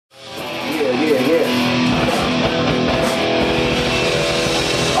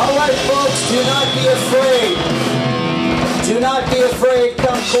All right, folks, do not be afraid. Do not be afraid.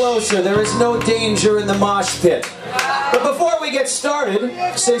 Come closer. There is no danger in the mosh pit. But before we get started,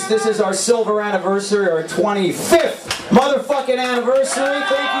 since this is our silver anniversary, our 25th motherfucking anniversary,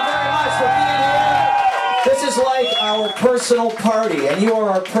 thank you very much for being here. This is like our personal party, and you are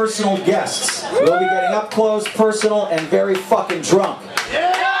our personal guests. We'll be getting up close, personal, and very fucking drunk.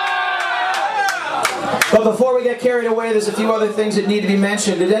 But before we get carried away, there's a few other things that need to be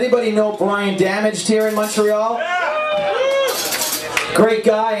mentioned. Did anybody know Brian Damaged here in Montreal? Great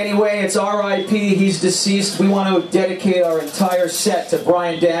guy. Anyway, it's R.I.P. He's deceased. We want to dedicate our entire set to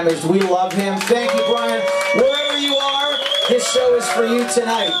Brian Damaged. We love him. Thank you, Brian. Wherever you are, this show is for you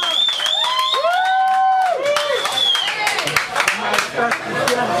tonight.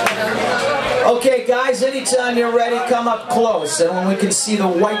 Okay, guys, anytime you're ready, come up close. And when we can see the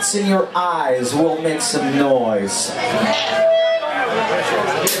whites in your eyes, we'll make some noise.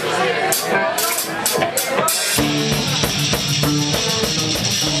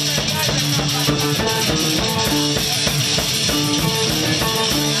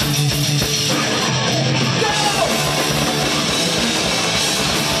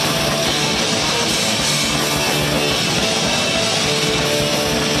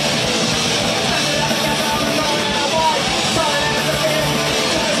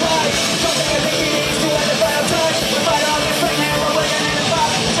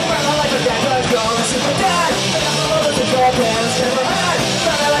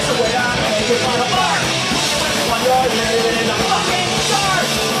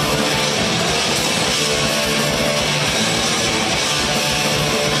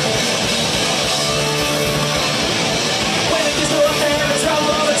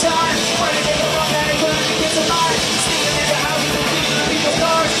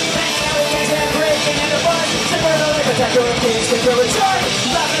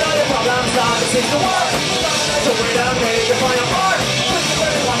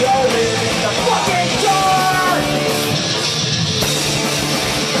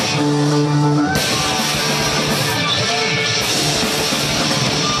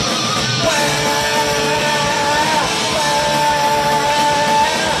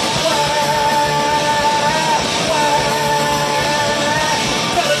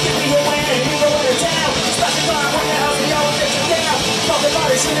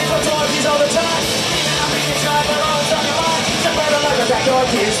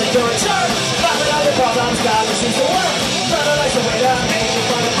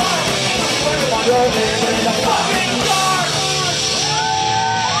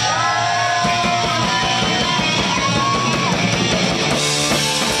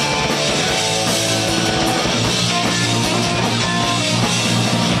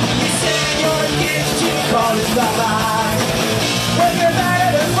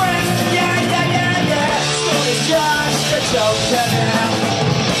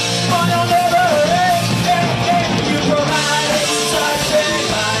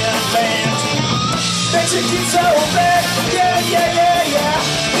 So bad.